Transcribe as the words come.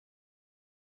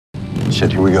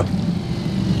Shit, here we go.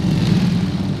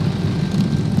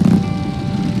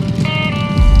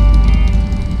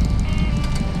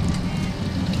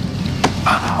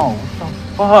 Ow, what the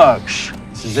fuck? Shh.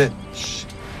 This is it. Shh.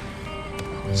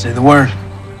 Say the word.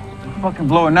 Fucking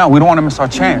blow it now. We don't want to miss our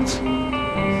chance.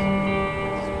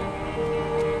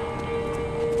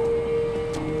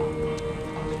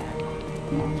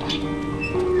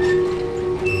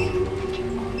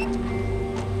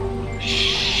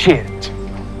 Shit.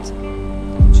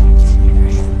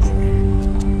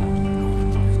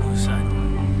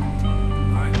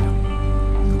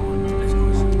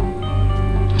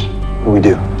 What do we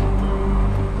do?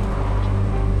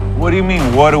 What do you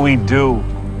mean, what do?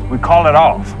 We call it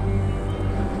off.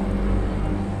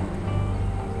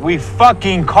 We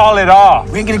fucking call it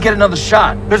off. We ain't gonna get another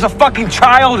shot. There's a fucking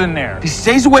child in there. If he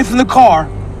stays away from the car,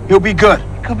 he'll be good.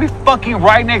 He could be fucking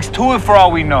right next to it for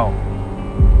all we know.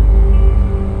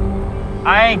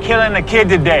 I ain't killing the kid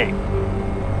today.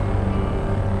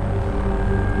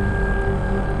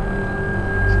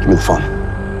 Give me the phone.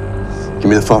 Give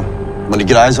me the phone. I'm gonna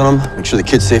get eyes on him, make sure the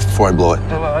kid's safe before I blow it.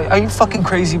 Are you fucking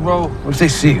crazy, bro? What if they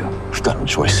see you? We've got no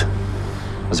choice.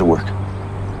 How's it work?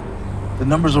 The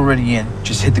number's already in.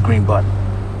 Just hit the green button.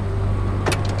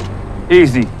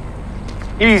 Easy.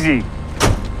 Easy.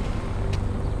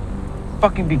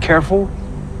 Fucking be careful.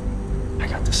 I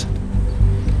got this.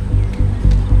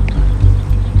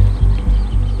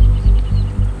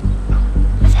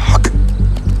 Fuck.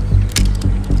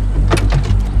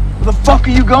 Where the fuck are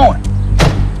you going?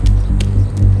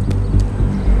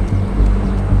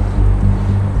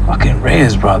 Fucking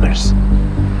Reyes brothers.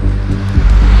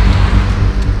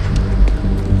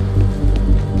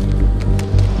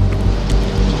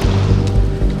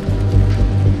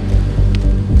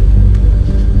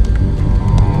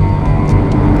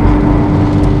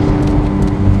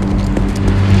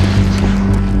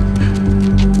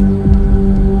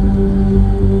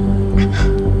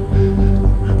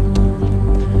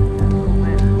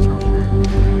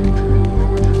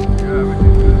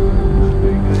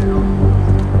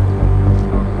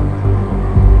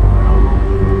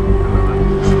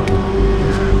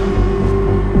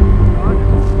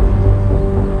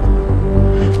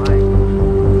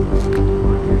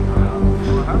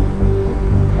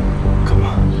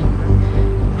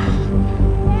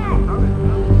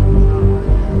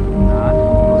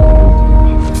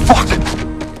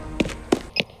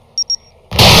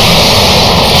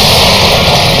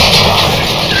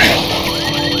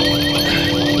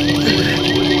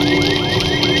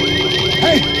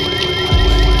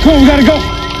 Come on, we gotta go.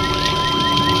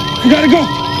 We gotta go.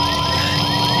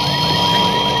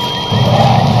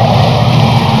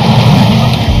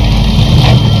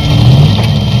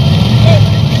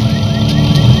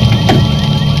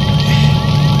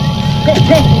 Go,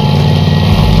 go.